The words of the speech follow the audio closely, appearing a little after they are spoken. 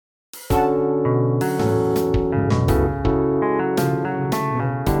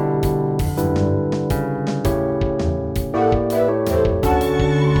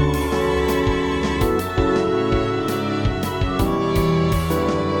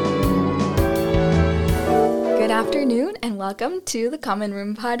afternoon, and welcome to the Common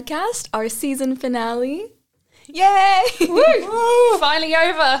Room podcast, our season finale. Yay! Woo! Finally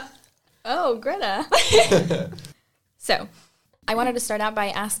over. Oh, Greta. So, I wanted to start out by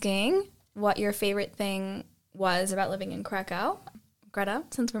asking what your favorite thing was about living in Krakow. Greta,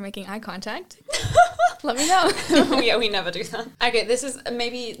 since we're making eye contact, let me know. Yeah, we never do that. Okay, this is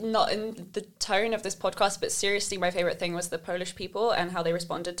maybe not in the tone of this podcast, but seriously, my favorite thing was the Polish people and how they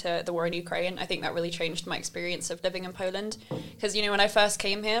responded to the war in Ukraine. I think that really changed my experience of living in Poland. Because, you know, when I first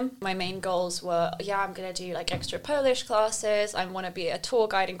came here, my main goals were, I'm going to do like extra Polish classes. I want to be a tour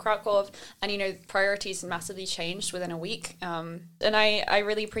guide in Krakow. And, you know, priorities massively changed within a week. And I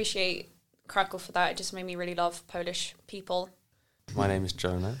really appreciate Krakow for that. It just made me really love Polish people. My name is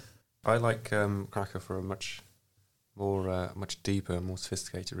Jonah. I like Krakow for a much deeper, more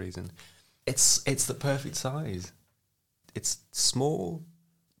sophisticated reason. It's the perfect size. It's small,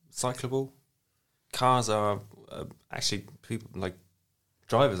 cyclable. Cars are actually, people like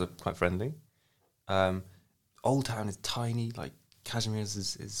drivers are quite friendly. Old Town is tiny. Like Kazimierz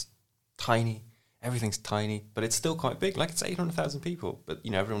is tiny. Everything's tiny, but it's still quite big. Like it's 800,000 people, but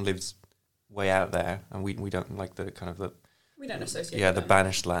you know everyone lives way out there, and we don't like the kind of the. We don't associate. Yeah, the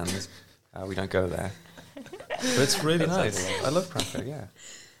banished lands. We don't go there. But it's really nice. I love Krakow, yeah.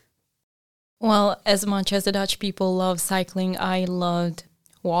 Well, as much as the Dutch people love cycling, I loved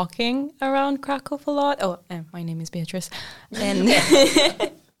walking around Krakow a lot. Oh, my name is Beatrice. And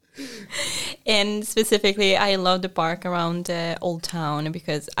and specifically, I love the park around Old Town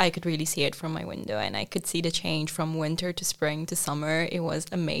because I could really see it from my window and I could see the change from winter to spring to summer. It was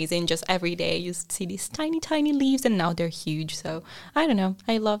amazing. Just every day you see these tiny, tiny leaves and now they're huge. So I don't know.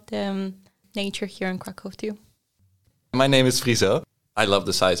 I love the nature here in Krakow too. My name is Friso. I love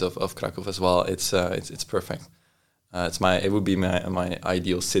the size of Krakow as well. It's perfect. It would be my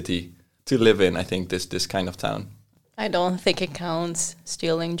ideal city to live in. I think this kind of town. I don't think it counts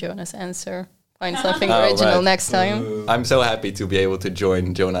stealing Jonah's answer. Find something original next time. I'm so happy to be able to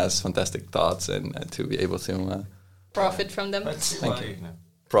join Jonah's fantastic thoughts and to be able to profit from them. Thank you.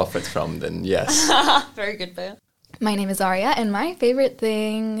 Profit from them, yes. Very good, Bea. My name is Aria, and my favorite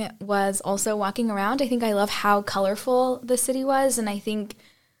thing was also walking around. I think I love how colorful the city was, and I think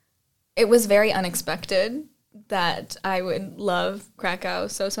it was very unexpected that I would love Krakow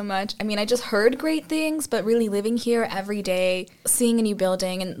so much. I mean, I just heard great things, but really living here every day, seeing a new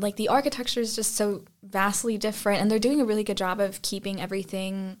building, and like the architecture is just so vastly different, and they're doing a really good job of keeping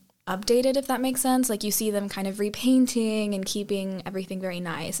everything updated, if that makes sense. Like you see them kind of repainting and keeping everything very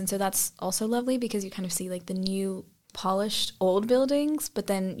nice, and so that's also lovely because you kind of see like the new polished old buildings, but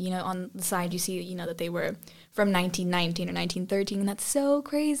then, you know, on the side you see, you know, that they were from 1919 or 1913, and that's so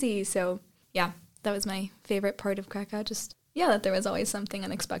crazy. So yeah, that was my favorite part of Krakow. Just, that there was always something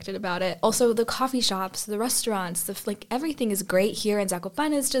unexpected about it. Also, the coffee shops, the restaurants, everything is great here, and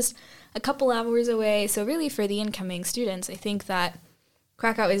Zakopane is just a couple hours away. So really, for the incoming students, I think that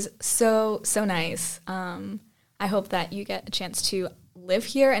Krakow is so nice. I hope that you get a chance to live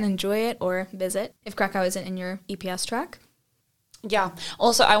here and enjoy it or visit if Krakow isn't in your EPS track. Yeah.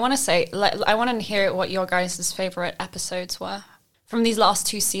 Also, I want to say, I want to hear what your guys' favorite episodes were from these last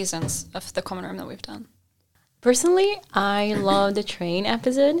 2 seasons of the Common Room that we've done. Personally, I love the train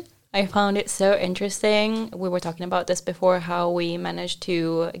episode. I found it so interesting. We were talking about this before, how we managed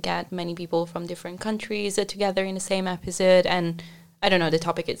to get many people from different countries together in the same episode. And I don't know, the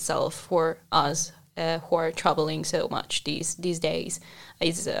topic itself for us who are traveling so much these days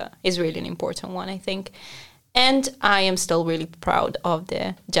is really an important one, I think. And I am still really proud of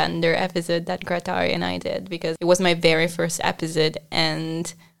the gender episode that Greta, Aria, and I did, because it was my very first episode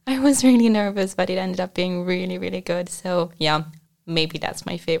and I was really nervous, but it ended up being really, really good. So yeah, maybe that's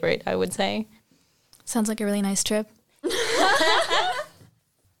my favorite, I would say. Sounds like a really nice trip.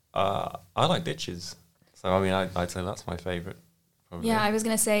 I like ditches. So, I mean, I'd say that's my favorite. Probably. Yeah, I was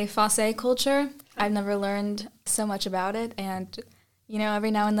going to say Fosse culture. I've never learned so much about it, and you know,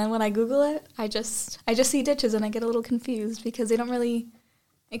 every now and then when I Google it, I just see ditches and I get a little confused because they don't really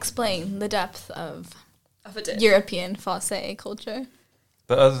explain the depth of a ditch. European Fosse culture.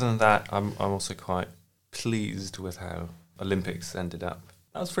 But other than that, I'm also quite pleased with how Olympics ended up.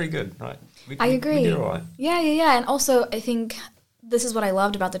 That was pretty good, right? I agree. We did all right. Yeah. And also, I think this is what I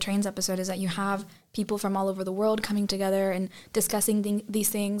loved about the trains episode, is that you have people from all over the world coming together and discussing these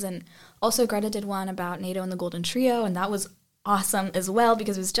things. And also Greta did one about NATO and the Golden Trio, and that was awesome as well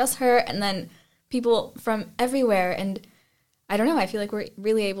because it was just her and then people from everywhere. And I don't know, I feel like we're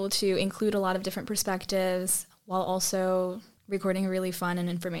really able to include a lot of different perspectives while also recording a really fun and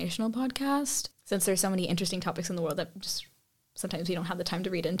informational podcast, since there's so many interesting topics in the world that just sometimes we don't have the time to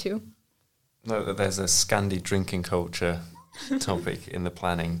read into. No, that there's a Scandi drinking culture topic in the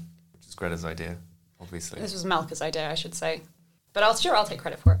planning, which is Greta's idea, obviously. This was Malka's idea, I should say. But I'll take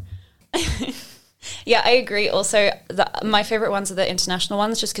credit for it. Yeah, I agree. Also, my favorite ones are the international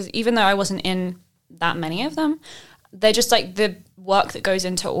ones, just because even though I wasn't in that many of them, they're just like the work that goes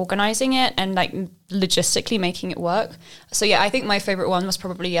into organizing it and like logistically making it work. So yeah, I think my favorite one was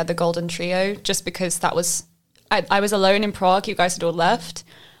probably the Golden Trio, just because that was I was alone in Prague. You guys had all left.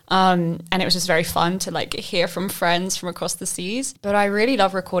 And it was just very fun to like hear from friends from across the seas. But I really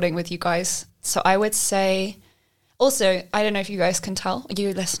love recording with you guys. So I would say, also, I don't know if you guys can tell,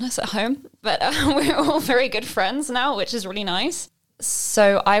 you listeners at home, but we're all very good friends now, which is really nice.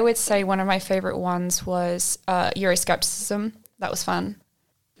 So I would say one of my favorite ones was Euroscepticism. That was fun.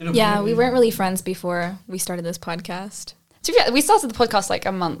 Yeah, we weren't really friends before we started this podcast. So yeah, we started the podcast like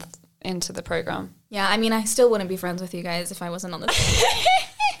a month into the program. Yeah, I mean, I still wouldn't be friends with you guys if I wasn't on this.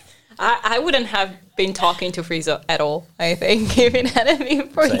 I wouldn't have been talking to Friso at all, I think, if it hadn't been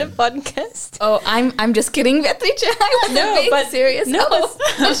for the podcast. Oh, I'm just kidding, Beatrice. I wasn't being serious. No,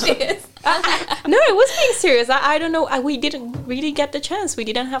 she is. No, I was being serious. I don't know. We didn't really get the chance. We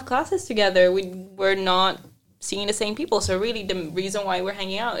didn't have classes together. We were not seeing the same people. So really the reason why we're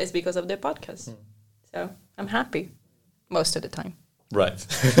hanging out is because of the podcast. So I'm happy most of the time. Right.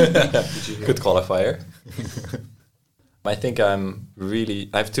 Good qualifier. I think I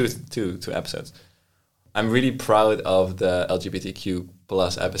have two episodes. I'm really proud of the LGBTQ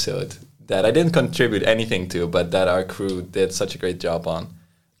plus episode that I didn't contribute anything to, but that our crew did such a great job on.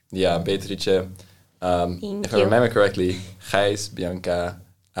 Yeah, Beatrice, if I remember correctly, Gijs, Bianca,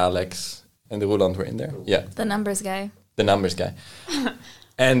 Alex, and the Roland were in there. Yeah. The numbers guy. The numbers guy.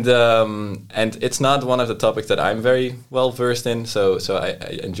 And it's not one of the topics that I'm very well versed in, so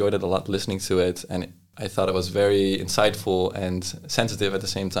I enjoyed it a lot listening to it, and I thought it was very insightful and sensitive at the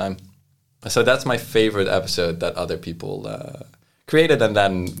same time. So that's my favorite episode that other people created, and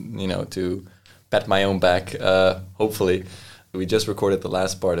then, to pat my own back, hopefully. We just recorded the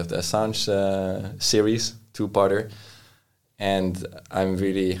last part of the Assange series, 2-parter, and I'm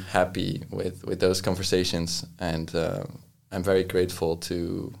really happy with those conversations, and I'm very grateful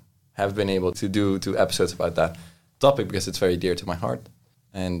to have been able to do 2 episodes about that topic because it's very dear to my heart.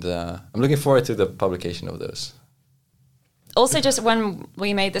 And I'm looking forward to the publication of those. Also, just when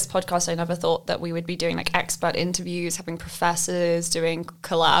we made this podcast, I never thought that we would be doing like expert interviews, having professors, doing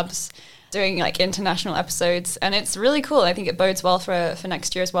collabs, doing like international episodes. And it's really cool. I think it bodes well for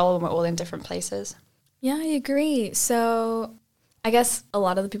next year as well when we're all in different places. Yeah, I agree. So I guess a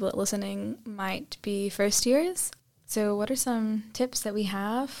lot of the people that are listening might be first years. So what are some tips that we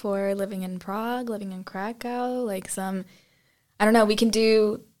have for living in Prague, living in Krakow? Like some, I don't know, we can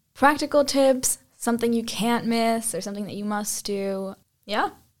do practical tips, something you can't miss or something that you must do.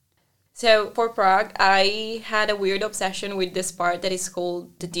 Yeah. So for Prague, I had a weird obsession with this part that is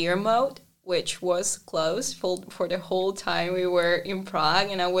called the deer mode, which was closed for the whole time we were in Prague.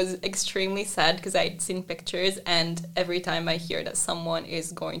 And I was extremely sad because I'd seen pictures, and every time I hear that someone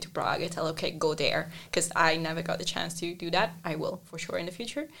is going to Prague, I tell, okay, go there, because I never got the chance to do that. I will for sure in the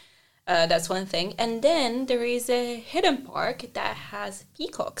future. That's one thing. And then there is a hidden park that has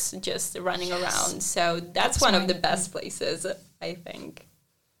peacocks just running around. So that's one of the best places, I think.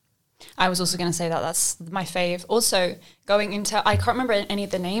 I was also going to say that that's my fave. Also, going into, I can't remember any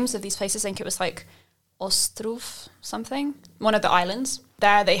of the names of these places. I think it was like Ostrov something, one of the islands.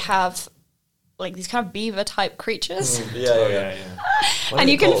 There they have like these kind of beaver type creatures. Yeah. And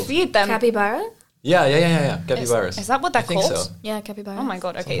you can feed them. Capybara? Yeah. Capybaras. Is that what they're called? So. Yeah, capybara. Oh my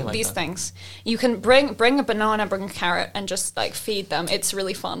god, okay, Something like these that. things. You can bring a banana, bring a carrot, and just like feed them. It's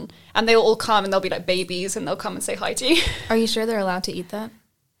really fun. And they'll all come and they'll be like babies and they'll come and say hi to you. Are you sure they're allowed to eat that?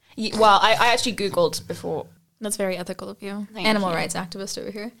 Well, I actually Googled before. That's very ethical of you. Thank Animal you. rights activist over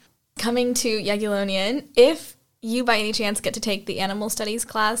here. Coming to Jagiellonian, if you by any chance get to take the animal studies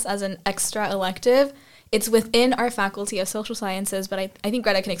class as an extra elective, it's within our faculty of social sciences, but I think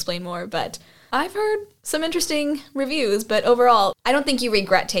Greta can explain more, but I've heard some interesting reviews, but overall, I don't think you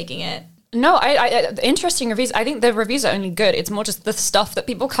regret taking it. No, I interesting reviews. I think the reviews are only good. It's more just the stuff that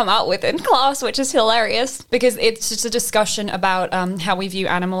people come out with in class, which is hilarious because it's just a discussion about how we view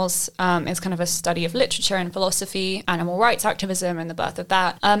animals. It's kind of a study of literature and philosophy, animal rights activism and the birth of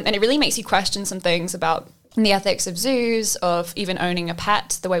that. And it really makes you question some things about the ethics of zoos, of even owning a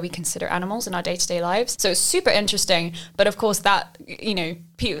pet, the way we consider animals in our day-to-day lives. So it's super interesting. But of course that,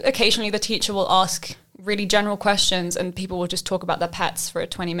 occasionally the teacher will ask really general questions and people will just talk about their pets for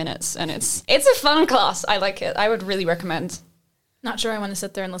 20 minutes. And it's a fun class. I like it. I would really recommend. Not sure I want to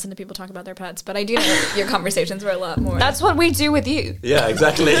sit there and listen to people talk about their pets, but I do know your conversations were a lot more. That's what we do with you. Yeah,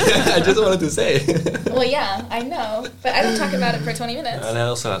 exactly. I just wanted to say. Well, yeah, I know, but I don't talk about it for 20 minutes. And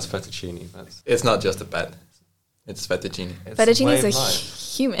also that's fettuccine. It's not just a pet. It's fettuccine. Fettuccine is a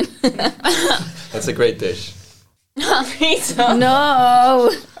human. That's a great dish.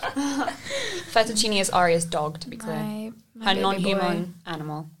 No. Fettuccine is Aria's dog, to be clear. My Her baby non-human boy.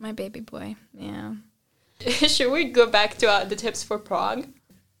 animal. My baby boy, yeah. Should we go back to the tips for Prague?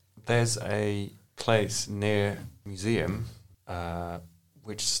 There's a place near museum,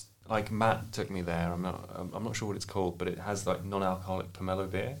 which like Matt took me there. I'm not sure what it's called, but it has like non-alcoholic pomelo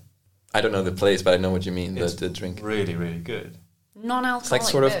beer. I don't know the place, but I know what you mean. It's the drink. really, really good. Non-alcoholic. It's like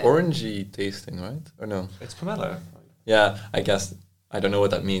sort of beer. orangey tasting, right? Or no? It's pomelo. Yeah, I guess. I don't know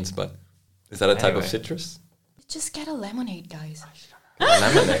what that means, but is that a type of Anyway. citrus? Just get a lemonade, guys.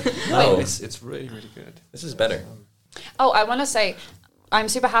 Lemonade. No, It's really, really good. this is better. Oh, I want to say, I'm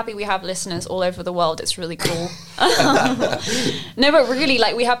super happy we have listeners all over the world. It's really cool. No, but really,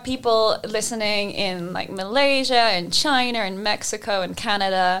 like, we have people listening in, like, Malaysia and China and Mexico and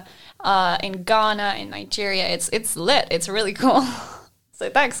Canada, in Ghana, in Nigeria. It's lit. It's really cool. So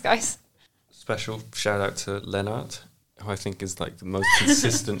thanks, guys. Special shout out to Lennart, who I think is like the most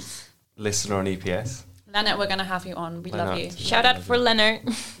consistent listener on EPS. Leonard, we're going to have you on. We love you. Lennart. Shout out for Leonard.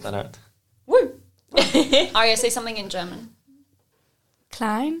 Lennart. Woo! Aria, say something in German.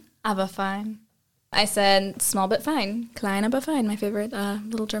 Klein, aber fein. I said small but fine. Klein, aber fein. My favorite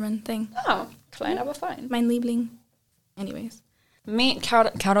little German thing. Oh, klein, aber fein. Mein Liebling. Anyways. Meet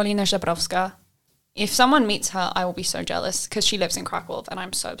Karolina Żebrowska. If someone meets her, I will be so jealous because she lives in Krakow and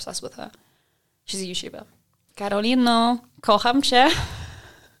I'm so obsessed with her. She's a YouTuber. Karolino, kocham cię.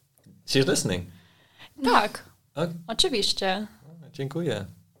 She's listening. Tak, Okay. oczywiście. Dziękuję.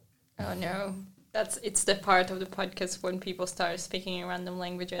 Oh no. It's the part of the podcast when people start speaking in random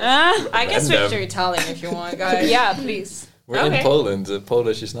languages. Ah, I can switch Random. to Italian if you want, guys. yeah, please. We're Okay. in Poland.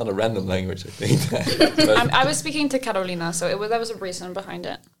 Polish is not a random language, I think. But I was speaking to Karolina, so there was a reason behind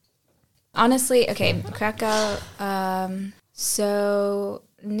it. Honestly, okay, Krakow. So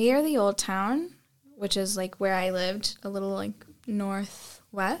near the old town, which is like where I lived, a little like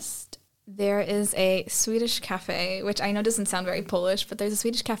northwest, there is a Swedish cafe, which I know doesn't sound very Polish, but there's a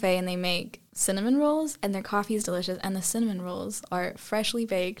Swedish cafe and they make cinnamon rolls and their coffee is delicious and the cinnamon rolls are freshly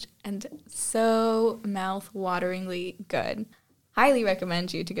baked and so mouth-wateringly good. Highly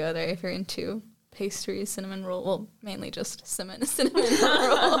recommend you to go there if you're into pastries, cinnamon roll, well, mainly just cinnamon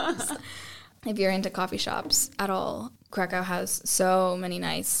rolls. If you're into coffee shops at all, Krakow has so many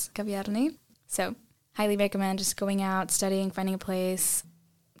nice kawiarni. So highly recommend just going out, studying, finding a place.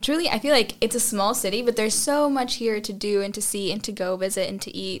 Truly, I feel like it's a small city, but there's so much here to do and to see and to go visit and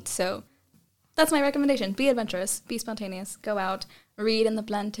to eat. So that's my recommendation. Be adventurous, be spontaneous, go out, read in the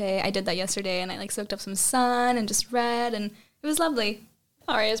Plante. I did that yesterday and I like soaked up some sun and just read and it was lovely.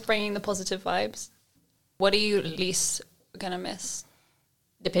 Aria's bringing the positive vibes. What are you least gonna miss?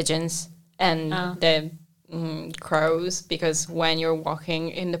 The pigeons and the crows, because when you're walking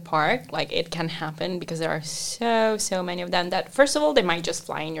in the park, like, it can happen because there are so many of them that, first of all, they might just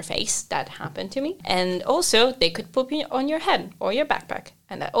fly in your face. That happened to me. And also they could poop on your head or your backpack,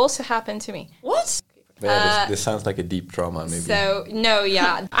 and that also happened to me. What? yeah, this sounds like a deep trauma, maybe. So no,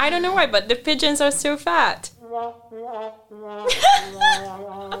 yeah, I don't know why, but the pigeons are so fat.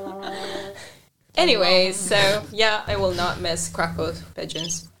 Anyways, so yeah, I will not miss Krakow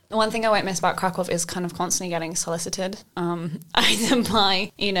pigeons. One thing I won't miss about Krakow is kind of constantly getting solicited, either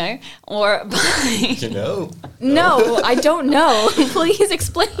by, or by... You know? No, I don't know. Please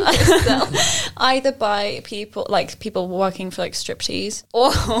explain yourself. either by people working for, like, striptease,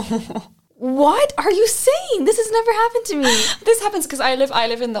 or... What are you saying? This has never happened to me. This happens because I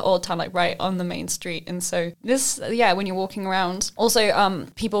live in the old town, like right on the main street, and so when you're walking around, also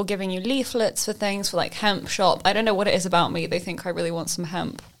people giving you leaflets for things, for like hemp shop. I don't know what it is about me. They think I really want some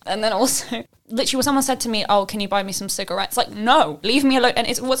hemp, and then also literally someone said to me, "Oh, can you buy me some cigarettes?" Like, no, leave me alone. And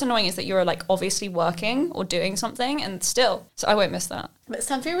what's annoying is that you're like obviously working or doing something, and still, so I won't miss that. But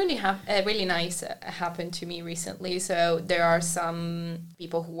something really nice happened to me recently. So there are some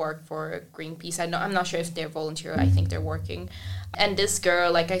people who work for Greenpeace. I'm not sure if they're volunteer. I think they're working. And this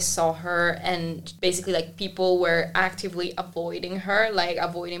girl, like, I saw her, and basically, like, people were actively avoiding her, like,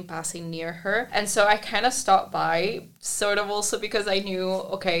 avoiding passing near her. And so I kind of stopped by, sort of also because I knew,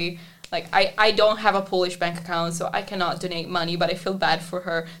 okay, Like, I don't have a Polish bank account, so I cannot donate money, but I feel bad for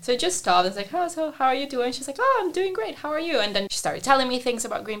her. So I just stopped and was like, oh, so how are you doing? She's like, oh, I'm doing great. How are you? And then she started telling me things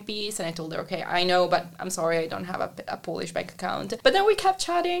about Greenpeace, and I told her, okay, I know, but I'm sorry, I don't have a Polish bank account. But then we kept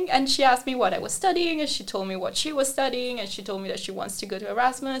chatting, and she asked me what I was studying, and she told me what she was studying, and she told me that she wants to go to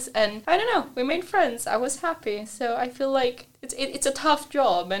Erasmus, and I don't know, we made friends. I was happy. So I feel like it's a tough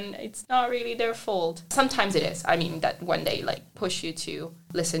job, and it's not really their fault. Sometimes it is. I mean, that when they like push you to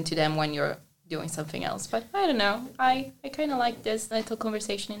listen to them when you're doing something else. But I don't know. I kind of like this little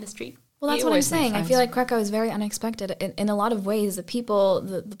conversation in the street. Well, that's what I'm saying. I feel like Krakow is very unexpected in a lot of ways. The people,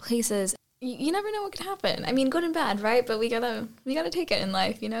 the places, you never know what could happen. I mean, good and bad, right? But we gotta take it in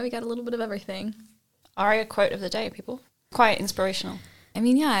life. You know, we got a little bit of everything. Aria quote of the day, people. Quite inspirational. I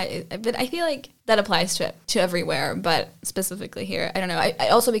mean, yeah, but I feel like that applies to everywhere, but specifically here. I don't know. I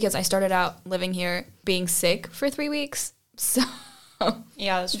also, because I started out living here being sick for 3 weeks. So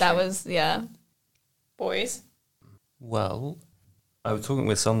yeah, that's true. that was, yeah. Boys? Well, I was talking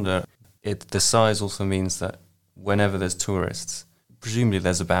with Sonda. The size also means that whenever there's tourists, presumably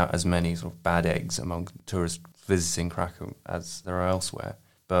there's about as many sort of bad eggs among tourists visiting Krakow as there are elsewhere.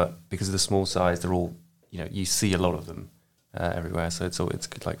 But because of the small size, they're all, you see a lot of them everywhere. So it's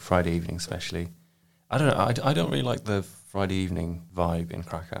good, like Friday evening especially. I don't know. I don't really like the Friday evening vibe in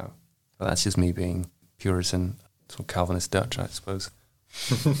Krakow. But that's just me being Puritan, sort of Calvinist Dutch, I suppose.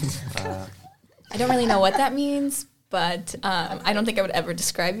 I don't really know what that means, but I don't think I would ever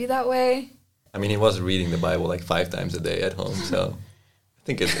describe you that way. I mean, he was reading the Bible like 5 times a day at home, so I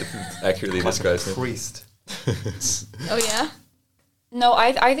think it accurately describes him. Priest. Oh, yeah? No,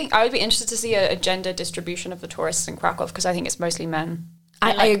 I think I would be interested to see a gender distribution of the tourists in Krakow, because I think it's mostly men.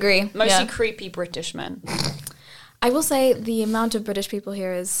 I agree. Mostly creepy British men. I will say the amount of British people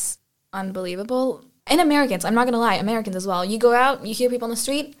here is unbelievable. And Americans, I'm not going to lie, Americans as well. You go out, you hear people on the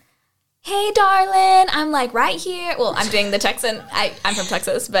street, hey, darling, I'm like right here. Well, I'm doing the Texan. I'm from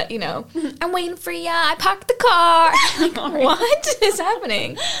Texas, but I'm waiting for ya. I parked the car. Like, what is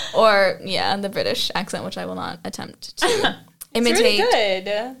happening? Or, yeah, the British accent, which I will not attempt to imitate. It's really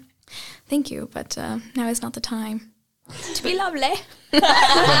good. Thank you, but now is not the time to be lovely.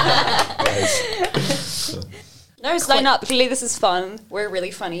 No, sign up. Clearly this is fun. We're really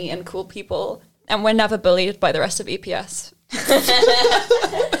funny and cool people, and we're never bullied by the rest of EPS. No,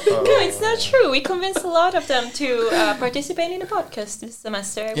 it's not true. We convinced a lot of them to participate in the podcast this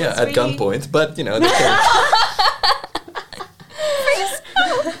semester. Yeah, at gunpoint, but they can't.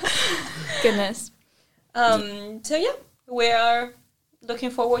 Goodness. So yeah, we are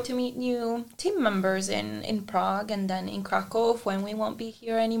looking forward to meet new team members in Prague and then in Krakow when we won't be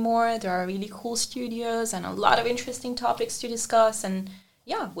here anymore. There are really cool studios and a lot of interesting topics to discuss, and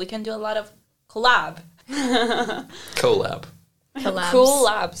yeah, we can do a lot of collab. Collab. Cool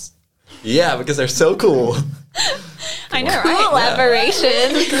labs. Yeah, because they're so cool. I know, right?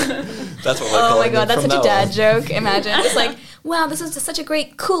 Collaboration. That's what we're Oh calling my god, them that's from such a now dad on. joke. Imagine. It's like, wow, this is just such a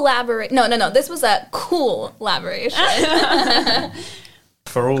great collaboration. No. This was a cool collaboration.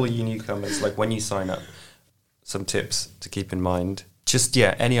 For all you newcomers, like when you sign up, some tips to keep in mind. Just,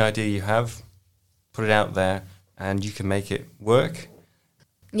 any idea you have, put it out there, and you can make it work.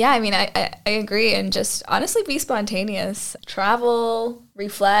 Yeah, I mean, I agree. And just honestly be spontaneous. Travel,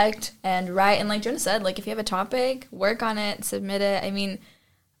 reflect, and write. And like Jonah said, like if you have a topic, work on it, submit it. I mean,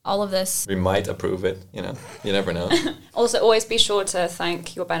 all of this. We might approve it, you never know. Also, always be sure to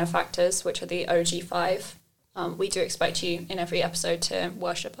thank your benefactors, which are the OG5. We do expect you in every episode to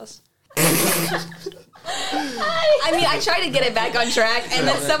worship us. I mean, I try to get it back on track, and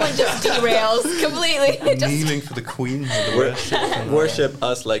then someone just derails completely. Kneeling for the queen of the worship. Worship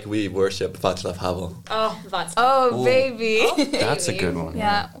us like we worship Václav Havel. Oh, that's... Oh, baby. That's a good one.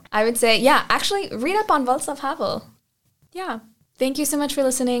 Yeah, I would say, actually, read up on Václav Havel. Yeah. Thank you so much for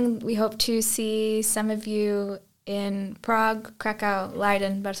listening. We hope to see some of you in Prague, Krakow,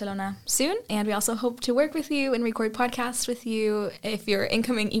 Leiden, Barcelona soon. And we also hope to work with you and record podcasts with you if you're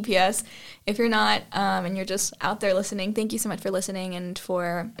incoming EPS. If you're not, and you're just out there listening, thank you so much for listening and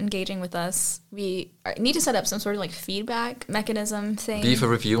for engaging with us. We need to set up some sort of like feedback mechanism thing. Leave a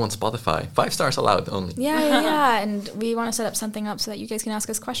review on Spotify. 5 stars allowed only. Yeah. And we want to set up something up so that you guys can ask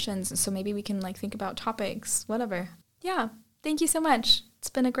us questions. And so maybe we can like think about topics, whatever. Yeah. Thank you so much.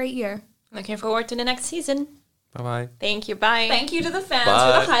 It's been a great year. Looking forward to the next season. Bye-bye. Thank you. Bye. Thank you to the fans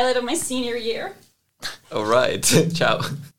Bye. for the highlight of my senior year. All right. Ciao.